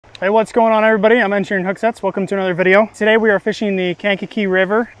Hey, what's going on, everybody? I'm Engineering Hooksets. Welcome to another video. Today we are fishing the Kankakee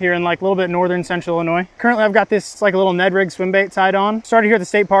River here in like a little bit northern central Illinois. Currently I've got this like a little Ned rig swim bait tied on. Started here at the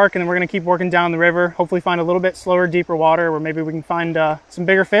state park, and then we're gonna keep working down the river. Hopefully find a little bit slower, deeper water where maybe we can find some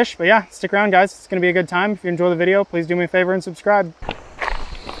bigger fish. But yeah, stick around, guys. It's gonna be a good time. If you enjoy the video, please do me a favor and subscribe.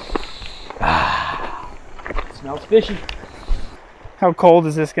 Smells fishy. How cold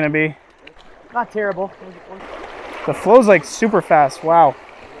is this gonna be? Not terrible. The flow's like super fast. Wow.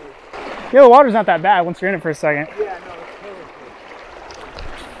 Yeah, the water's not that bad once you're in it for a second. Yeah, no, it's totally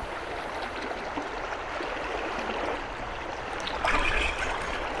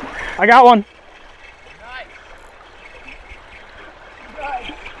cool. I got one.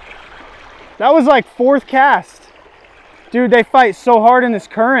 Nice. That was like fourth cast. Dude, they fight so hard in this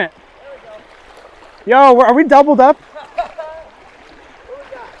current. Yo, are we doubled up?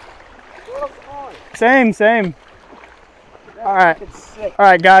 Same. All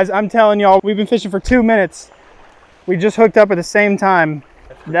right, guys, I'm telling y'all, we've been fishing for 2 minutes. We just hooked up at the same time.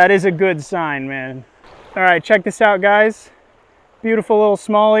 That is a good sign, man. All right, check this out, guys. Beautiful little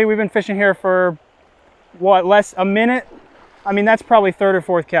smallie. We've been fishing here for, what, a minute? I mean, that's probably third or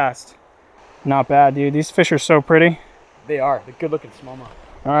fourth cast. Not bad, dude. These fish are so pretty. They are. They're good looking smallmouth.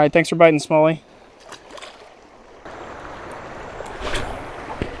 All right, thanks for biting, smallie.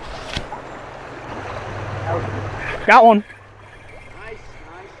 Got one. Nice.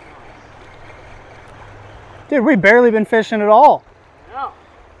 Dude, we've barely been fishing at all. No.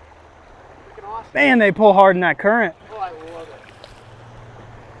 Freaking awesome. Man, they pull hard in that current. Oh, I love it.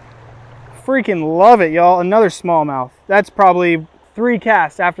 Freaking love it, y'all. Another smallmouth. That's probably 3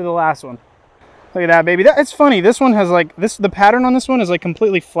 casts after the last one. Look at that, baby. It's funny. This one has like the pattern on this one is like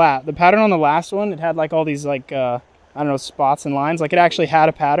completely flat. The pattern on the last one, it had like all these like I don't know, spots and lines. Like it actually had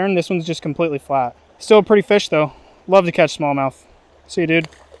a pattern. This one's just completely flat. Still a pretty fish though. Love to catch smallmouth. See you, dude.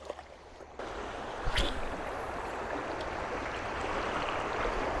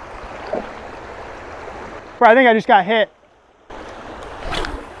 Bro, I think I just got hit.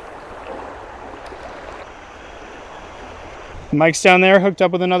 Mike's down there hooked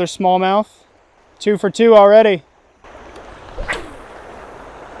up with another smallmouth. 2 for 2 already.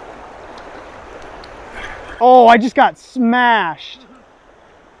 Oh, I just got smashed.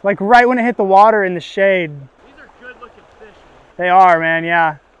 Like right when it hit the water in the shade. These are good looking fish, man. They are, man,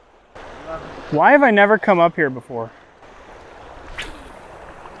 yeah. Why have I never come up here before?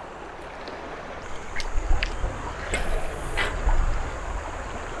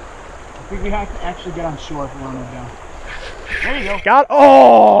 I think we have to actually get on shore if we want to move down. There you go.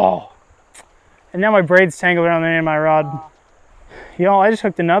 Oh! And now my braid's tangled around the end of my rod. Yo, I just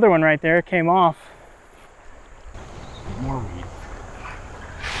hooked another one right there. It came off. More weed.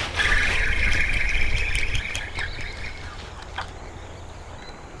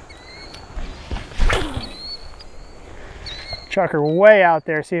 Chuck her way out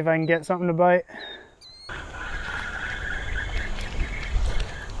there, see if I can get something to bite.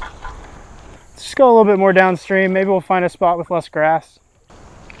 Just go a little bit more downstream. Maybe we'll find a spot with less grass.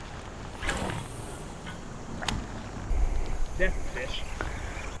 Definitely fish.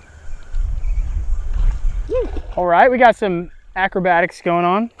 Woo. All right, we got some acrobatics going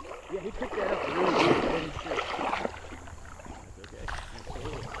on. Yeah, he picked that up really good.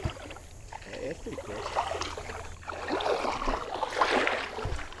 Hey, that's pretty cool.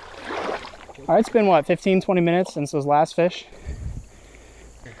 All right, it's been what, 15-20 minutes since those last fish?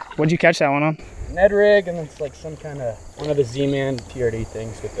 What'd you catch that one on? Ned rig, and it's like some kind of one of the Z-Man TRD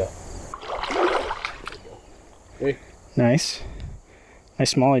things with the. Hey. Nice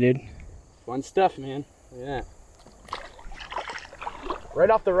smallie, dude. Fun stuff, man. Look at that. Right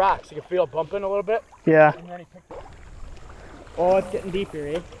off the rocks, you can feel it bumping a little bit. Yeah. And then he picked it. Oh, it's getting deep here,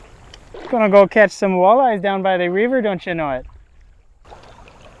 eh? Gonna go catch some walleyes down by the river, don't you know it?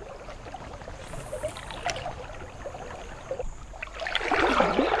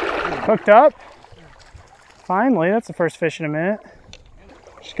 Hooked up. Finally, that's the first fish in a minute.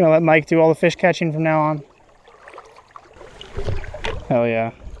 Just gonna let Mike do all the fish catching from now on. Hell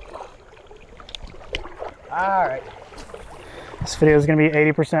yeah. All right. This video is gonna be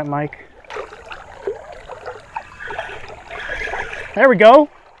 80% Mike. There we go.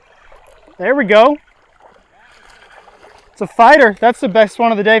 There we go. It's a fighter. That's the best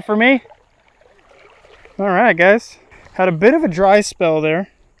one of the day for me. All right, guys. Had a bit of a dry spell there,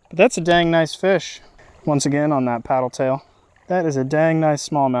 but that's a dang nice fish. Once again on that paddle tail. That is a dang nice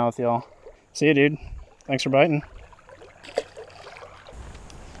smallmouth, y'all. See you, dude. Thanks for biting.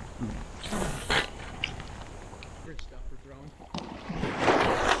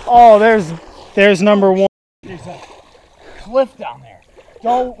 Oh, there's number one. There's a cliff down there.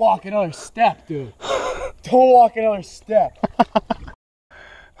 Don't walk another step, dude. Don't walk another step.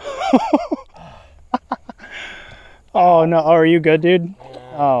 Oh no, oh, are you good, dude?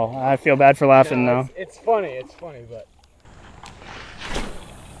 Oh, I feel bad for laughing No, now. it's funny, but.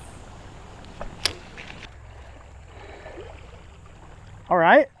 All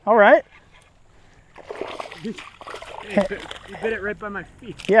right, all right. You bit it right by my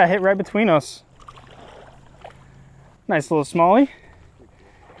feet. Yeah, hit right between us. Nice little smallie.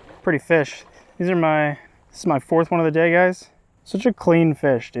 Pretty fish. This is my 4th one of the day, guys. Such a clean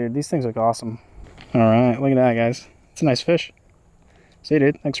fish, dude. These things look awesome. All right, look at that, guys. It's a nice fish. See you,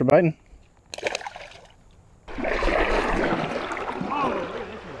 dude. Thanks for biting.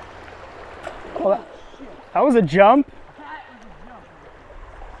 Well, that was a jump.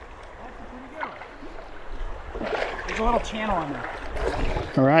 There's a little channel on there.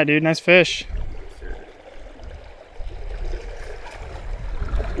 All right, dude. Nice fish.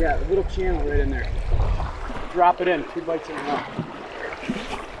 Yeah, a little channel right in there. Drop it in, 2 bites in a row.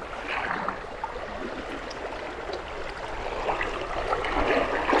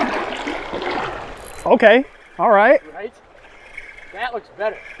 Okay. All right. Right? That looks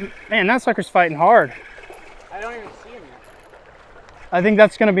better. Man, that sucker's fighting hard. I don't even see him yet. I think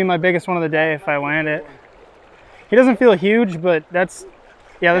that's going to be my biggest one of the day if I land it. He doesn't feel huge, but that's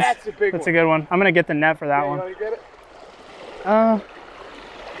That's a big that's one. a good one. I'm going to get the net for that one. You want to get it?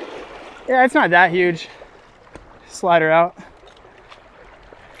 Yeah, it's not that huge. Slide her out.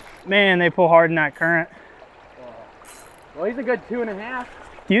 Man, they pull hard in that current. Well, he's a good 2.5.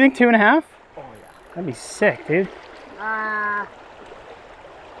 Do you think 2.5? Oh, yeah. That'd be sick, dude.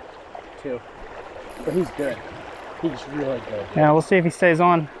 2. But he's good. He's really good. Yeah, we'll see if he stays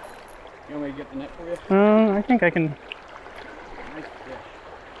on. You want me to get the net for you? I think I can. Nice fish.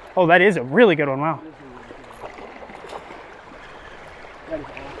 Oh, that is a really good one. Wow. That is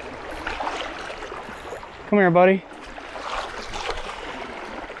awesome. Come here, buddy.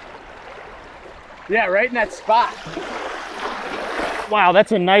 Yeah, right in that spot. Wow,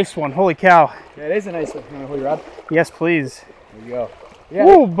 that's a nice one. Holy cow. Yeah, it is a nice one. You want to hold your rod? Yes, please. There you go. Yeah.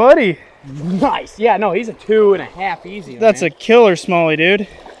 Whoa, buddy. Nice. Yeah, no, he's a 2.5 easy. That's a killer smallie, dude.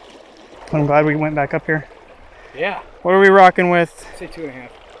 I'm glad we went back up here. Yeah. What are we rocking with? Say 2.5.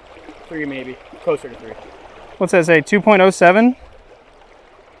 3 maybe. Closer to 3. What's that say? 2.07?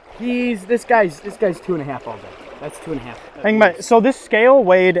 This guy's 2.5 all day. That's 2.5. So this scale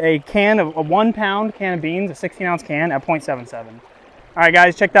weighed a 1 pound can of beans, a 16-ounce can at 0.77. All right,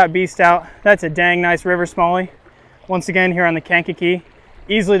 guys, check that beast out. That's a dang nice river smallie. Once again, here on the Kankakee.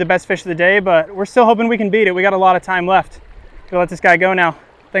 Easily the best fish of the day, but we're still hoping we can beat it. We got a lot of time left. We'll let this guy go now.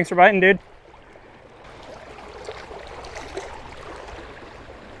 Thanks for biting, dude.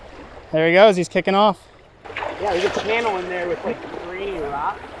 There he goes. He's kicking off. Yeah, there's a channel in there with like grainy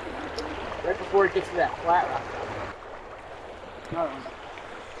rock. Right before it gets to that flat rock. Another one.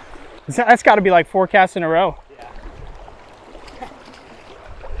 That's got to be like 4 casts in a row. Yeah.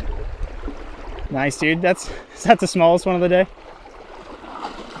 Nice, dude. Is that the smallest one of the day?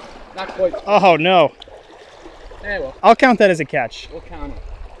 Not quite. Oh, no. Hey, well, I'll count that as a catch. we'll count it.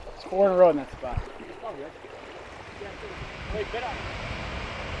 It's 4 in a row in that spot. Oh, yeah. Wait, get up.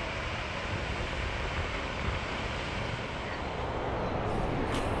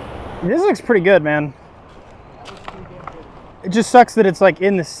 This looks pretty good, man. It just sucks that it's like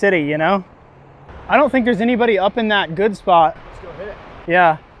in the city, you know? I don't think there's anybody up in that good spot. Let's go hit it.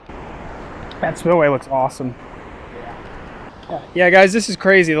 Yeah. That spillway looks awesome. Yeah, guys, this is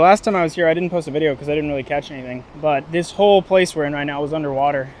crazy. The last time I was here, I didn't post a video because I didn't really catch anything. But this whole place we're in right now was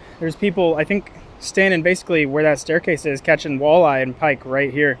underwater. There's people, I think, standing basically where that staircase is, catching walleye and pike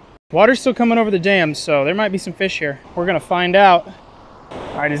right here. Water's still coming over the dam, so there might be some fish here. We're gonna find out.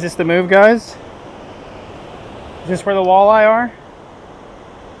 All right, is this the move, guys? Is this where the walleye are?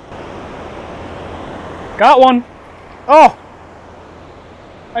 Got one. Oh!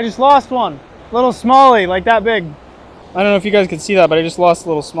 I just lost one. Little smallie, like that big. I don't know if you guys could see that, but I just lost a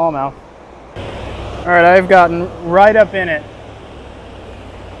little smallmouth. All right, I've gotten right up in it.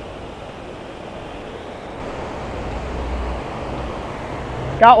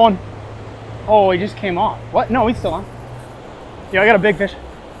 Got one. Oh, he just came off. What? No, he's still on. Yo, I got a big fish.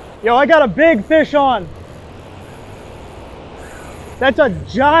 Yo, I got a big fish on. That's a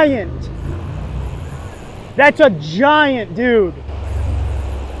giant. That's a giant, dude.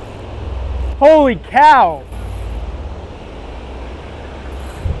 Holy cow.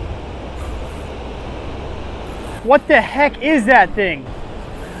 What the heck is that thing?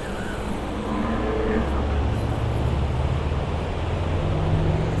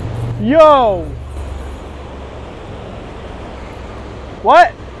 Yo!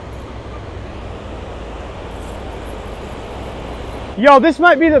 What? Yo, this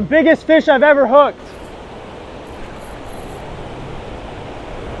might be the biggest fish I've ever hooked.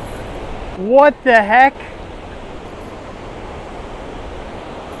 What the heck?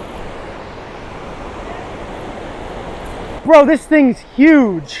 Bro, this thing's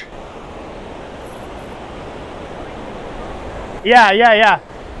huge. Yeah.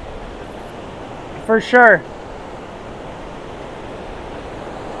 For sure.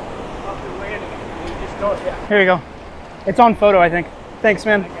 Here you go. It's on photo, I think. Thanks,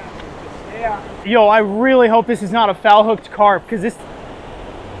 man. Yo, I really hope this is not a foul hooked carp, because this...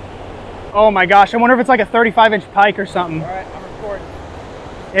 Oh my gosh, I wonder if it's like a 35-inch pike or something. All right, I'm recording.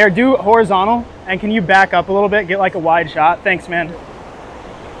 Here, do horizontal, and can you back up a little bit, get like a wide shot? Thanks, man.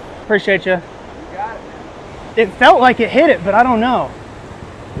 Appreciate you. You got it, man. It felt like it hit it, but I don't know.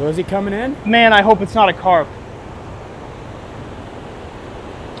 Was he coming in? Man, I hope it's not a carp.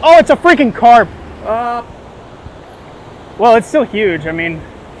 Oh, it's a freaking carp. Well, it's still huge. I mean,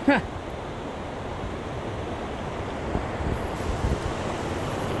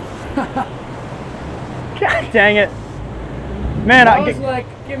 God dang it, man! I was like,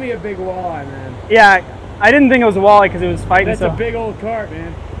 give me a big walleye, man. Yeah, I didn't think it was a walleye because it was fighting. That's a big old carp,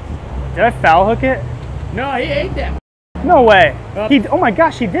 man. Did I foul hook it? No, he ate that. No way. Oh my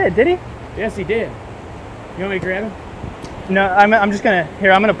gosh, he did. Did he? Yes, he did. You want me to grab him? No, I'm just gonna.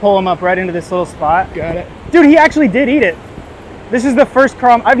 Here, I'm gonna pull him up right into this little spot. Got it. Dude, he actually did eat it. This is the first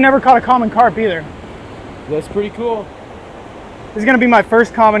carp. I've never caught a common carp either. That's pretty cool. This is gonna be my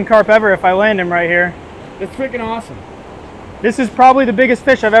first common carp ever if I land him right here. That's freaking awesome. This is probably the biggest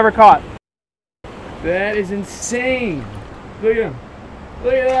fish I've ever caught. That is insane. Look at him.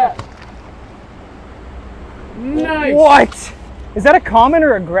 Look at that. Nice. What? Is that a common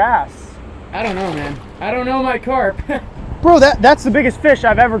or a grass? I don't know, man. I don't know my carp. Bro, that's the biggest fish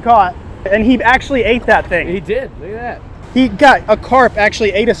I've ever caught. And he actually ate that thing. He did. Look at that. He got a carp,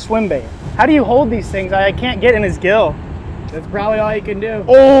 actually ate a swim bait. How do you hold these things? I can't get in his gill. That's probably all you can do.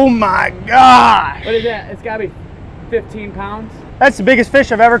 Oh my gosh. What is that? It's got to be 15 pounds. That's the biggest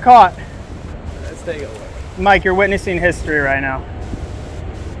fish I've ever caught. Let's take a look. Mike, you're witnessing history right now.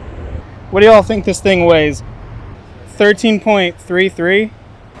 What do y'all think this thing weighs? 13.33.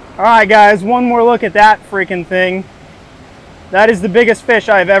 All right, guys, one more look at that freaking thing. That is the biggest fish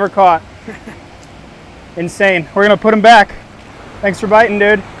I've ever caught. Insane. We're gonna put him back. Thanks for biting,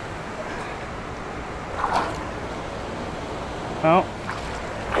 dude. Oh,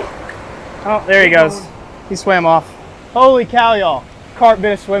 there he goes. He swam off. Holy cow, y'all. Carp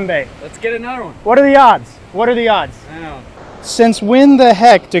bit a swim bait. Let's get another one. What are the odds? What are the odds? I know. Since when the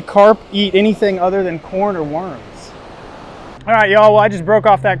heck do carp eat anything other than corn or worms? All right, y'all, well, I just broke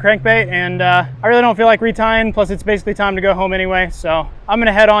off that crankbait, and I really don't feel like retying, plus it's basically time to go home anyway, so I'm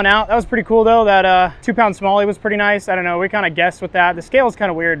gonna head on out. That was pretty cool, though. That 2-pound smallie was pretty nice. I don't know, we kind of guessed with that. The scale is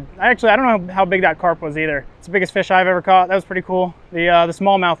kind of weird. I don't know how big that carp was either. It's the biggest fish I've ever caught. That was pretty cool. The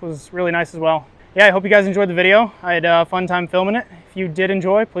smallmouth was really nice as well. Yeah, I hope you guys enjoyed the video. I had a fun time filming it. If you did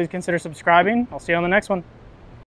enjoy, please consider subscribing. I'll see you on the next one.